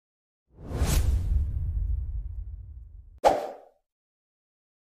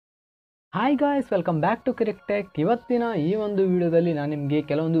Hi guys, welcome back to ಕ್ರಿಕೆಟೆಕ್. ಇವತ್ತಿನ ಈ ಒಂದು ವಿಡಿಯೋದಲ್ಲಿ ನಾನು ನಿಮಗೆ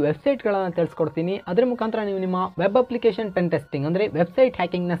ಕೆಲವೊಂದು ವೆಬ್ಸೈಟ್ಗಳನ್ನು ತಿಳಿಸ್ಕೊಡ್ತೀನಿ. ಅದರ ಮುಖಾಂತರ ನೀವು ನಿಮ್ಮ ವೆಬ್ ಅಪ್ಲಿಕೇಶನ್ ಪೆನ್ ಟೆಸ್ಟಿಂಗ್ ಅಂದರೆ ವೆಬ್ಸೈಟ್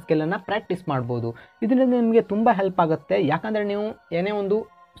ಹ್ಯಾಕಿಂಗ್ನ ಸ್ಕಿಲ್ಲನ್ನು ಪ್ರಾಕ್ಟೀಸ್ ಮಾಡ್ಬೋದು. ಇದರಿಂದ ನಿಮಗೆ ತುಂಬ ಹೆಲ್ಪ್ ಆಗುತ್ತೆ. ಯಾಕಂದರೆ ನೀವು ಏನೇ ಒಂದು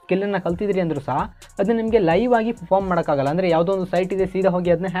ಸ್ಕಿಲ್ಲನ್ನು ಕಲ್ತಿದ್ರಿ ಅಂದರೂ ಸಹ ಅದನ್ನ ನಿಮಗೆ ಲೈವ್ ಆಗಿ ಪರ್ಫಾರ್ಮ್ ಮಾಡೋಕ್ಕಾಗಲ್ಲ. ಅಂದರೆ ಯಾವುದೋ ಒಂದು ಸೈಟ್ ಇದೆ ಸೀದಾ ಹೋಗಿ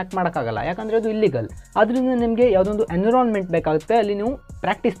ಅದನ್ನ ಹ್ಯಾಕ್ ಮಾಡೋಕ್ಕಾಗಲ್ಲ, ಯಾಕಂದರೆ ಅದು ಇಲ್ಲಿಗಲ್. ಅದರಿಂದ ನಿಮಗೆ ಯಾವುದೊಂದು ಎನ್ವಿರಾನ್ಮೆಂಟ್ ಬೇಕಾಗುತ್ತೆ, ಅಲ್ಲಿ ನೀವು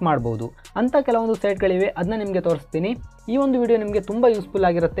ಪ್ರಾಕ್ಟೀಸ್ ಮಾಡ್ಬೋದು. ಅಂಥ ಕೆಲವೊಂದು ಸೈಟ್ಗಳಿವೆ, ಅದನ್ನ ನಿಮಗೆ ತೋರಿಸ್ತೀನಿ. ಈ ಒಂದು ವಿಡಿಯೋ ನಿಮಗೆ ತುಂಬ ಯೂಸ್ಫುಲ್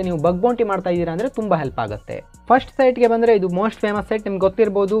ಆಗಿರುತ್ತೆ. ನೀವು ಬಗ್ ಬೌಂಟಿ ಮಾಡ್ತಾ ಇದ್ದೀರಾ ಅಂದರೆ ತುಂಬ ಹೆಲ್ಪ್ ಆಗುತ್ತೆ. ಫಸ್ಟ್ ಸೈಟ್ಗೆ ಬಂದರೆ ಇದು ಮೋಸ್ಟ್ ಫೇಮಸ್ ಸೈಟ್, ನಿಮ್ಗೆ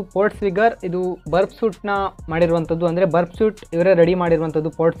ಗೊತ್ತಿರ್ಬೋದು, portswigger. ಇದು ಬರ್ಪ್ ಸೂಟ್ನ ಮಾಡಿರುವಂಥದ್ದು, ಅಂದರೆ ಬರ್ಪ್ ಸೂಟ್ ಇವರೇ ರೆಡಿ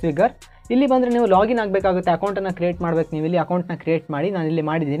ಮಾಡಿರುವಂಥದ್ದು portswigger. ಇಲ್ಲಿ ಬಂದರೆ ನೀವು ಲಾಗಿನ್ ಆಗಬೇಕಾಗುತ್ತೆ, ಅಕೌಂಟನ್ನು ಕ್ರಿಯೇಟ್ ಮಾಡಬೇಕು. ನೀವು ಇಲ್ಲಿ ಅಕೌಂಟ್ನ ಕ್ರಿಯೇಟ್ ಮಾಡಿ, ನಾನು ಇಲ್ಲಿ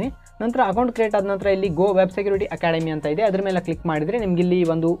ಮಾಡಿದ್ದೀನಿ. ನಂತರ ಅಕೌಂಟ್ ಕ್ರಿಯೇಟ್ ಆದ ನಂತರ ಇಲ್ಲಿ ಗೋ ವೆಬ್ ಸೆಕ್ಯೂರಿಟಿ ಅಕಾಡೆಮಿ ಅಂತ ಇದೆ, ಅದ್ರ ಮೇಲೆ ಕ್ಲಿಕ್ ಮಾಡಿದರೆ ನಿಮ್ಗೆ ಇಲ್ಲಿ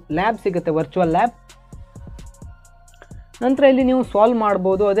ಒಂದು ಲ್ಯಾಬ್ ಸಿಗುತ್ತೆ, ವರ್ಚುವಲ್ ಲ್ಯಾಬ್. ನಂತರ ಇಲ್ಲಿ ನೀವು ಸಾಲ್ವ್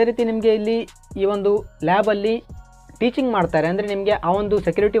ಮಾಡ್ಬೋದು. ಅದೇ ರೀತಿ ನಿಮಗೆ ಇಲ್ಲಿ ಈ ಒಂದು ಲ್ಯಾಬಲ್ಲಿ ಟೀಚಿಂಗ್ ಮಾಡ್ತಾರೆ, ಅಂದರೆ ನಿಮಗೆ ಆ ಒಂದು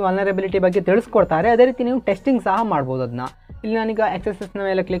ಸೆಕ್ಯೂರಿಟಿ ವಲ್ನರಬಿಲಿಟಿ ಬಗ್ಗೆ ತಿಳಿಸ್ಕೊಡ್ತಾರೆ. ಅದೇ ರೀತಿ ನೀವು ಟೆಸ್ಟಿಂಗ್ ಸಹ ಮಾಡ್ಬೋದು ಅದನ್ನ. ಇಲ್ಲಿ ನಾನೀಗ ಎಕ್ಸೆಸಸ್ನ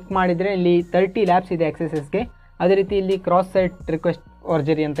ಮೇಲೆ ಕ್ಲಿಕ್ ಮಾಡಿದರೆ ಇಲ್ಲಿ 30 ಲ್ಯಾಬ್ಸ್ ಇದೆ ಎಕ್ಸೆಸಸ್ಗೆ. ಅದೇ ರೀತಿ ಇಲ್ಲಿ ಕ್ರಾಸ್ ಸೈಟ್ ರಿಕ್ವೆಸ್ಟ್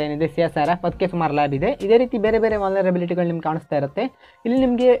ಫಾರ್ಜರಿ ಅಂತ ಏನಿದೆ CSRF, ಅದಕ್ಕೆ ಸುಮಾರು ಲ್ಯಾಬ್ ಇದೆ. ಇದೇ ರೀತಿ ಬೇರೆ ಬೇರೆ ವಲ್ನರಬಿಲಿಟಿಗಳು ನಿಮ್ಗೆ ಕಾಣಿಸ್ತಾ ಇರುತ್ತೆ. ಇಲ್ಲಿ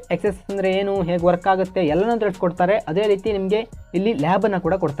ನಿಮಗೆ ಎಕ್ಸೆಸಸ್ ಅಂದರೆ ಏನು, ಹೇಗೆ ವರ್ಕ್ ಆಗುತ್ತೆ ಎಲ್ಲನೂ ತಿಳಿಸ್ಕೊಡ್ತಾರೆ. ಅದೇ ರೀತಿ ನಿಮಗೆ ಇಲ್ಲಿ ಲ್ಯಾಬನ್ನು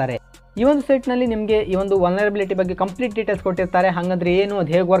ಕೂಡ ಕೊಡ್ತಾರೆ. ಈ ಒಂದು ಸೈಟ್ನಲ್ಲಿ ನಿಮಗೆ ಈ ಒಂದು ವಲ್ನರಬಿಲಿಟಿ ಬಗ್ಗೆ ಕಂಪ್ಲೀಟ್ ಡೀಟೇಲ್ಸ್ ಕೊಟ್ಟಿರ್ತಾರೆ. ಹಾಗಂದ್ರೆ ಏನು,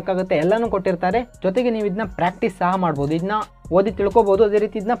 ಅದು ಹೇಗೆ ವರ್ಕ್ ಆಗುತ್ತೆ ಎಲ್ಲನೂ ಕೊಟ್ಟಿರ್ತಾರೆ. ಜೊತೆಗೆ ನೀವು ಇದನ್ನ ಪ್ರಾಕ್ಟೀಸ್ ಸಹ ಮಾಡ್ಬೋದು, ಇದನ್ನ ಓದಿ ತಿಳ್ಕೊಬೋದು. ಅದೇ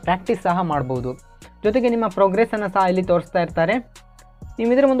ರೀತಿ ಇದನ್ನ ಪ್ರಾಕ್ಟೀಸ್ ಸಹ ಮಾಡ್ಬೋದು. ಜೊತೆಗೆ ನಿಮ್ಮ ಪ್ರೋಗ್ರೆಸ್ಸನ್ನು ಸಹ ಇಲ್ಲಿ ತೋರಿಸ್ತಾ ಇರ್ತಾರೆ.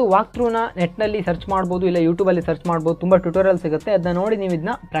 ನೀವು ಇದರ ಒಂದು ವಾಕ್ ಥ್ರೂನ ನೆಟ್ನಲ್ಲಿ ಸರ್ಚ್ ಮಾಡ್ಬೋದು, ಇಲ್ಲ ಯೂಟ್ಯೂಬಲ್ಲಿ ಸರ್ಚ್ ಮಾಡ್ಬೋದು. ತುಂಬ ಟ್ಯೂಟೋರಿಯಲ್ ಸಿಗುತ್ತೆ, ಅದನ್ನ ನೋಡಿ ನೀವು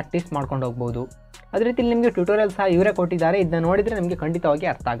ಇದನ್ನ ಪ್ರಾಕ್ಟೀಸ್ ಮಾಡ್ಕೊಂಡು ಹೋಗ್ಬೋದು. ಅದೇ ರೀತಿ ನಿಮಗೆ ಟ್ಯೂಟೋರಿಯಲ್ ಸಹ ಇವರೇ ಕೊಟ್ಟಿದ್ದಾರೆ, ಇದನ್ನ ನೋಡಿದರೆ ನಿಮಗೆ ಖಂಡಿತವಾಗಿ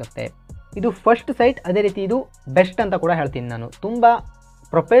ಅರ್ಥ ಆಗುತ್ತೆ. ಇದು ಫಸ್ಟ್ ಸೈಟ್. ಅದೇ ರೀತಿ ಇದು ಬೆಸ್ಟ್ ಅಂತ ಕೂಡ ಹೇಳ್ತೀನಿ ನಾನು. ತುಂಬ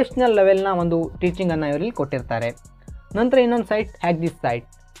ಪ್ರೊಫೆಷ್ನಲ್ ಲೆವೆಲ್ನ ಒಂದು ಟೀಚಿಂಗನ್ನು ಇವರಲ್ಲಿ ಕೊಟ್ಟಿರ್ತಾರೆ. ನಂತರ ಇನ್ನೊಂದು ಸೈಟ್, ಹ್ಯಾಕ್ ದಿಸ್ ಸೈಟ್.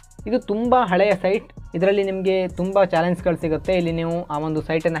 ಇದು ತುಂಬ ಹಳೆಯ ಸೈಟ್. ಇದರಲ್ಲಿ ನಿಮಗೆ ತುಂಬ ಚಾಲೆಂಜ್ಗಳು ಸಿಗುತ್ತೆ. ಇಲ್ಲಿ ನೀವು ಆ ಒಂದು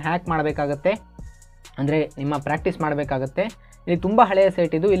ಸೈಟನ್ನು ಹ್ಯಾಕ್ ಮಾಡಬೇಕಾಗತ್ತೆ, ಅಂದರೆ ನಿಮ್ಮ ಪ್ರಾಕ್ಟೀಸ್ ಮಾಡಬೇಕಾಗತ್ತೆ. ಇಲ್ಲಿ ತುಂಬ ಹಳೆಯ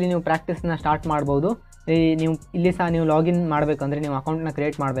ಸೈಟ್ ಇದು. ಇಲ್ಲಿ ನೀವು ಪ್ರಾಕ್ಟೀಸ್ನ ಸ್ಟಾರ್ಟ್ ಮಾಡ್ಬೋದು. ಇಲ್ಲಿ ಸಹ ನೀವು ಲಾಗಿನ್ ಮಾಡಬೇಕು, ಅಂದರೆ ನೀವು ಅಕೌಂಟ್ನ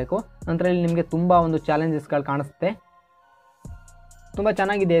ಕ್ರಿಯೇಟ್ ಮಾಡಬೇಕು. ನಂತರ ಇಲ್ಲಿ ನಿಮಗೆ ತುಂಬ ಒಂದು ಚಾಲೆಂಜಸ್ಗಳು ಕಾಣಿಸುತ್ತೆ. ತುಂಬ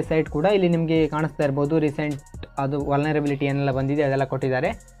ಚೆನ್ನಾಗಿದೆ ಸೈಟ್ ಕೂಡ. ಇಲ್ಲಿ ನಿಮಗೆ ಕಾಣಿಸ್ತಾ ಇರ್ಬೋದು, ರೀಸೆಂಟ್ ಅದು ವಲ್ನರಬಿಲಿಟಿ ಏನೆಲ್ಲ ಬಂದಿದೆ ಅದೆಲ್ಲ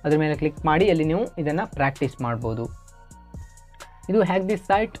ಕೊಟ್ಟಿದ್ದಾರೆ. ಅದ್ರ ಮೇಲೆ ಕ್ಲಿಕ್ ಮಾಡಿ ಅಲ್ಲಿ ನೀವು ಇದನ್ನು ಪ್ರಾಕ್ಟೀಸ್ ಮಾಡ್ಬೋದು. ಇದು ಹ್ಯಾಕ್ ದಿಸ್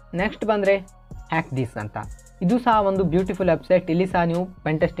ಸೈಟ್. ನೆಕ್ಸ್ಟ್ ಬಂದರೆ ಹ್ಯಾಕ್ ದಿಸ್ ಅಂತ. ಇದು ಸಹ ಒಂದು ಬ್ಯೂಟಿಫುಲ್ ವೆಬ್ಸೈಟ್. ಇಲ್ಲಿ ಸಹ ನೀವು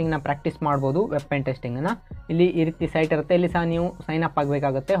ಪೆನ್ ಟೆಸ್ಟಿಂಗ್ನ ಪ್ರಾಕ್ಟೀಸ್ ಮಾಡ್ಬೋದು, ವೆಬ್ ಪೆನ್ ಟೆಸ್ಟಿಂಗನ್ನು. ಇಲ್ಲಿ ಈ ರೀತಿ ಸೈಟ್ ಇರುತ್ತೆ. ಇಲ್ಲಿ ಸಹ ನೀವು ಸೈನ್ ಅಪ್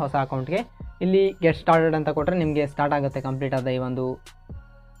ಆಗಬೇಕಾಗುತ್ತೆ ಹೊಸ ಅಕೌಂಟ್ಗೆ. ಇಲ್ಲಿ ಗೆಟ್ ಸ್ಟಾರ್ಟೆಡ್ ಅಂತ ಕೊಟ್ಟರೆ ನಿಮಗೆ ಸ್ಟಾರ್ಟ್ ಆಗುತ್ತೆ ಕಂಪ್ಲೀಟ್ ಆದ ಈ ಒಂದು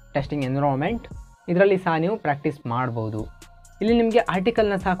ಟೆಸ್ಟಿಂಗ್ ಎನ್ವಿರಾನ್ಮೆಂಟ್. ಇದರಲ್ಲಿ ಸಹ ನೀವು ಪ್ರಾಕ್ಟೀಸ್ ಮಾಡ್ಬೋದು. ಇಲ್ಲಿ ನಿಮಗೆ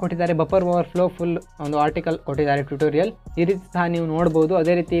ಆರ್ಟಿಕಲ್ನ ಸಹ ಕೊಟ್ಟಿದ್ದಾರೆ, ಬಫರ್ ಓವರ್ಫ್ಲೋ ಫುಲ್ ಒಂದು ಆರ್ಟಿಕಲ್ ಕೊಟ್ಟಿದ್ದಾರೆ, ಟ್ಯುಟೋರಿಯಲ್. ಈ ರೀತಿ ಸಹ ನೀವು ನೋಡ್ಬೋದು.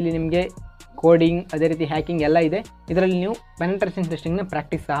 ಅದೇ ರೀತಿ ಇಲ್ಲಿ ನಿಮಗೆ ಕೋಡಿಂಗ್, ಅದೇ ರೀತಿ ಹ್ಯಾಕಿಂಗ್ ಎಲ್ಲ ಇದೆ. ಇದರಲ್ಲಿ ನೀವು ಪೆನೆಟ್ರೇಷನ್ ಟೆಸ್ಟಿಂಗ್ನ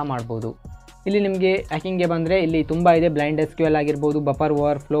ಪ್ರಾಕ್ಟೀಸ್ ಸಹ ಮಾಡ್ಬೋದು. ಇಲ್ಲಿ ನಿಮಗೆ ಹ್ಯಾಕಿಂಗ್ಗೆ ಬಂದರೆ ಇಲ್ಲಿ ತುಂಬ ಇದೆ. ಬ್ಲೈಂಡ್ SQL ಆಗಿರ್ಬೋದು, ಬಫರ್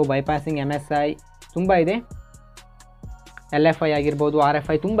ಓವರ್ಫ್ಲೋ, ಬೈಪಾಸಿಂಗ್ MSI ತುಂಬ ಇದೆ. LFI ಆಗಿರ್ಬೋದು,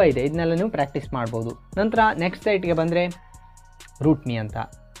 RFI ತುಂಬ ಇದೆ. ಇದನ್ನೆಲ್ಲ ನೀವು ಪ್ರಾಕ್ಟೀಸ್ ಮಾಡ್ಬೋದು. ನಂತರ ನೆಕ್ಸ್ಟ್ ಸೈಟ್ಗೆ ಬಂದರೆ ರೂಟ್ ಮೀ ಅಂತ.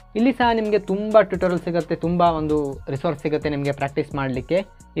 ಇಲ್ಲಿ ಸಹ ನಿಮಗೆ ತುಂಬ ಟ್ಯುಟೋರಿಯಲ್ ಸಿಗುತ್ತೆ, ತುಂಬ ಒಂದು ರಿಸೋರ್ಸ್ ಸಿಗುತ್ತೆ ನಿಮಗೆ ಪ್ರಾಕ್ಟೀಸ್ ಮಾಡಲಿಕ್ಕೆ.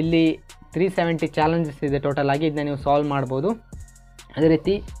 ಇಲ್ಲಿ 370 ಚಾಲೆಂಜಸ್ ಇದೆ ಟೋಟಲ್ ಆಗಿ, ಇದನ್ನ ನೀವು ಸಾಲ್ವ್ ಮಾಡ್ಬೋದು. ಅದೇ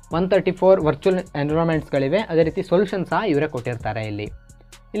ರೀತಿ 134 ವರ್ಚುವಲ್ ಎನ್ವಿರಾನ್ಮೆಂಟ್ಸ್ಗಳಿವೆ. ಅದೇ ರೀತಿ ಸೊಲ್ಯೂಷನ್ ಸಹ ಇವರೇ ಕೊಟ್ಟಿರ್ತಾರೆ. ಇಲ್ಲಿ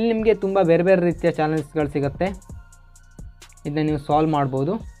ನಿಮಗೆ ತುಂಬ ಬೇರೆ ಬೇರೆ ರೀತಿಯ ಚಾಲೆಂಜ್ಗಳು ಸಿಗುತ್ತೆ, ಇದನ್ನ ನೀವು ಸಾಲ್ವ್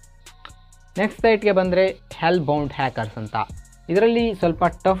ಮಾಡ್ಬೋದು. ನೆಕ್ಸ್ಟ್ ಸೈಟ್ಗೆ ಬಂದರೆ ಹೆಲ್ ಬೌಂಡ್ ಹ್ಯಾಕರ್ಸ್ ಅಂತ. ಇದರಲ್ಲಿ ಸ್ವಲ್ಪ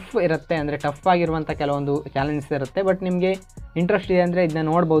ಟಫ್ ಇರುತ್ತೆ, ಅಂದರೆ ಟಫ್ ಆಗಿರುವಂಥ ಕೆಲವೊಂದು ಚಾಲೆಂಜಸ್ ಇರುತ್ತೆ. ಬಟ್ ನಿಮಗೆ ಇಂಟ್ರೆಸ್ಟ್ ಇದೆ ಅಂದರೆ ಇದನ್ನ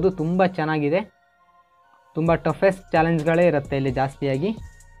ನೋಡ್ಬೋದು. ತುಂಬ ಚೆನ್ನಾಗಿದೆ, ತುಂಬ ಟಫೆಸ್ಟ್ ಚಾಲೆಂಜ್ಗಳೇ ಇರುತ್ತೆ ಇಲ್ಲಿ ಜಾಸ್ತಿಯಾಗಿ.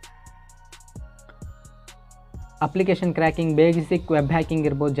 Application cracking, basic web hacking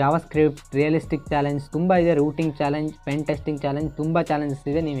ಇರ್ಬೋದು, ಜಾವಾ ಸ್ಕ್ರಿಪ್ಟ್, ರಿಯಲಿಸ್ಟಿಕ್ ಚಾಲೆಂಜ್ ತುಂಬ ಇದೆ. Routing challenge, pen testing challenge, ತುಂಬ ಚಾಲೆಂಜಸ್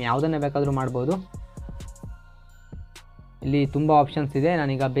ಇದೆ. ನೀವು ಯಾವುದನ್ನು ಬೇಕಾದರೂ ಮಾಡ್ಬೋದು. ಇಲ್ಲಿ ತುಂಬ ಆಪ್ಷನ್ಸ್ ಇದೆ.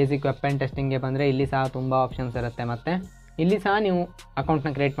 ನಾನೀಗ ಬೇಸಿಕ್ ವೆಬ್ ಪೆನ್ ಟೆಸ್ಟಿಂಗ್ಗೆ ಬಂದರೆ ಇಲ್ಲಿ ಸಹ ತುಂಬ ಆಪ್ಷನ್ಸ್ ಇರುತ್ತೆ. ಮತ್ತು ಇಲ್ಲಿ ಸಹ ನೀವು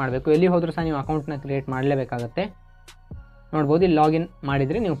ಅಕೌಂಟ್ನ ಕ್ರಿಯೇಟ್ ಮಾಡಬೇಕು. ಎಲ್ಲಿ ಹೋದರೂ ಸಹ ನೀವು ಅಕೌಂಟ್ನ ಕ್ರಿಯೇಟ್ ಮಾಡಲೇಬೇಕಾಗತ್ತೆ. ನೋಡ್ಬೋದು, ಇಲ್ಲಿ ಲಾಗಿನ್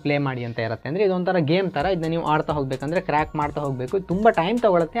ಮಾಡಿದರೆ ನೀವು ಪ್ಲೇ ಮಾಡಿ ಅಂತ ಇರುತ್ತೆ. ಅಂದರೆ ಇದೊಂಥರ ಗೇಮ್ ಥರ. ಇದನ್ನ ನೀವು ಆಡ್ತಾ ಹೋಗಬೇಕಂದ್ರೆ ಕ್ರ್ಯಾಕ್ ಮಾಡ್ತಾ ಹೋಗಬೇಕು. ತುಂಬ ಟೈಮ್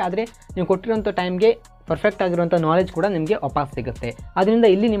ತೊಗೊಳುತ್ತೆ, ಆದರೆ ನೀವು ಕೊಟ್ಟಿರೋಂಥ ಟೈಮ್ಗೆ ಪರ್ಫೆಕ್ಟ್ ಆಗಿರುವಂಥ ನಾಲೆಜ್ ಕೂಡ ನಿಮಗೆ ವಾಪಸ್ ಸಿಗುತ್ತೆ. ಅದರಿಂದ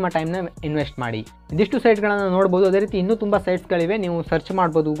ಇಲ್ಲಿ ನಿಮ್ಮ ಟೈಮ್ನ ಇನ್ವೆಸ್ಟ್ ಮಾಡಿ. ಇದಿಷ್ಟು ಸೈಟ್ಗಳನ್ನು ನೋಡ್ಬೋದು. ಅದೇ ರೀತಿ ಇನ್ನೂ ತುಂಬ ಸೈಟ್ಸ್ಗಳಿವೆ, ನೀವು ಸರ್ಚ್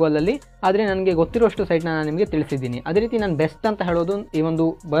ಮಾಡ್ಬೋದು ಗೂಗಲಲ್ಲಿ. ಆದರೆ ನನಗೆ ಗೊತ್ತಿರೋಷ್ಟು ಸೈಟ್ನ ನಾನು ನಿಮಗೆ ತಿಳಿಸಿದ್ದೀನಿ. ಅದೇ ರೀತಿ ನಾನು ಬೆಸ್ಟ್ ಅಂತ ಹೇಳೋದು ಈ ಒಂದು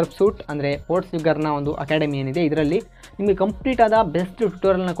ಬರ್ಪ್ ಸೂಟ್, ಅಂದರೆ portswiggerನ ಒಂದು ಅಕಾಡೆಮಿ ಏನಿದೆ, ಇದರಲ್ಲಿ ನಿಮಗೆ ಕಂಪ್ಲೀಟ್ ಆದ ಬೆಸ್ಟ್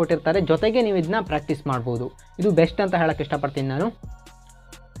ಟ್ಯುಟೋರಿಯಲ್ನ ಕೊಟ್ಟಿರ್ತಾರೆ. ಜೊತೆಗೆ ನೀವು ಇದನ್ನ ಪ್ರಾಕ್ಟೀಸ್ ಮಾಡ್ಬೋದು. ಇದು ಬೆಸ್ಟ್ ಅಂತ ಹೇಳೋಕ್ಕೆ ಇಷ್ಟಪಡ್ತೀನಿ ನಾನು.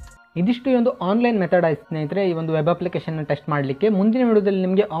 ಇದಿಷ್ಟು ಈ ಒಂದು ಆನ್ಲೈನ್ ಮೆಥಡ್ ಆಯ್ತು ಸ್ನೇಹಿತರೆ, ಈ ಒಂದು ವೆಬ್ ಅಪ್ಲಿಕೇಶನ್ನ ಟೆಸ್ಟ್ ಮಾಡಲಿಕ್ಕೆ. ಮುಂದಿನ ವಿಡಿಯೋದಲ್ಲಿ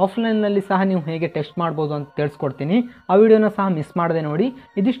ನಿಮಗೆ ಆಫ್ಲೈನಲ್ಲಿ ಸಹ ನೀವು ಹೇಗೆ ಟೆಸ್ಟ್ ಮಾಡ್ಬೋದು ಅಂತ ತಿಳಿಸ್ಕೊಡ್ತೀನಿ. ಆ ವಿಡಿಯೋನ ಸಹ ಮಿಸ್ ಮಾಡದೆ ನೋಡಿ.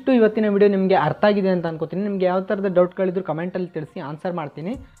 ಇದಿಷ್ಟು ಇವತ್ತಿನ ವಿಡಿಯೋ ನಿಮಗೆ ಅರ್ಥ ಆಗಿದೆ ಅಂತ ಅನ್ಕೋತೀನಿ. ನಿಮಗೆ ಯಾವ ಥರದ ಡೌಟ್ಗಳಿದ್ರು ಕಮೆಂಟಲ್ಲಿ ತಿಳಿಸಿ, ಆನ್ಸರ್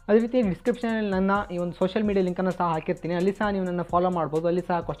ಮಾಡ್ತೀನಿ. ಅದೇ ರೀತಿ ಡಿಸ್ಕ್ರಿಪ್ಷನಲ್ಲಿ ನನ್ನ ಈ ಒಂದು ಸೋಷಿಯಲ್ ಮೀಡಿಯಾ ಲಿಂಕನ್ನು ಸಹ ಹಾಕಿರ್ತೀನಿ, ಅಲ್ಲಿ ಸಹ ನೀವು ನನ್ನ ಫಾಲೋ ಮಾಡ್ಬೋದು, ಅಲ್ಲಿ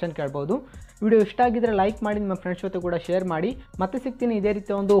ಸಹ ಕ್ವಶನ್ ಕೇಳ್ಬೋದು. ವಿಡಿಯೋ ಇಷ್ಟ ಆಗಿದ್ದರೆ ಲೈಕ್ ಮಾಡಿ, ನಿಮ್ಮ ಫ್ರೆಂಡ್ಸ್ ಜೊತೆ ಕೂಡ ಶೇರ್ ಮಾಡಿ. ಮತ್ತೆ ಸಿಗ್ತೀನಿ ಇದೇ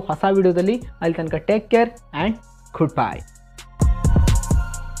ರೀತಿ ಒಂದು ಹೊಸ ವಿಡಿಯೋದಲ್ಲಿ. ಅಲ್ಲಿ ತನಕ take care and good bye.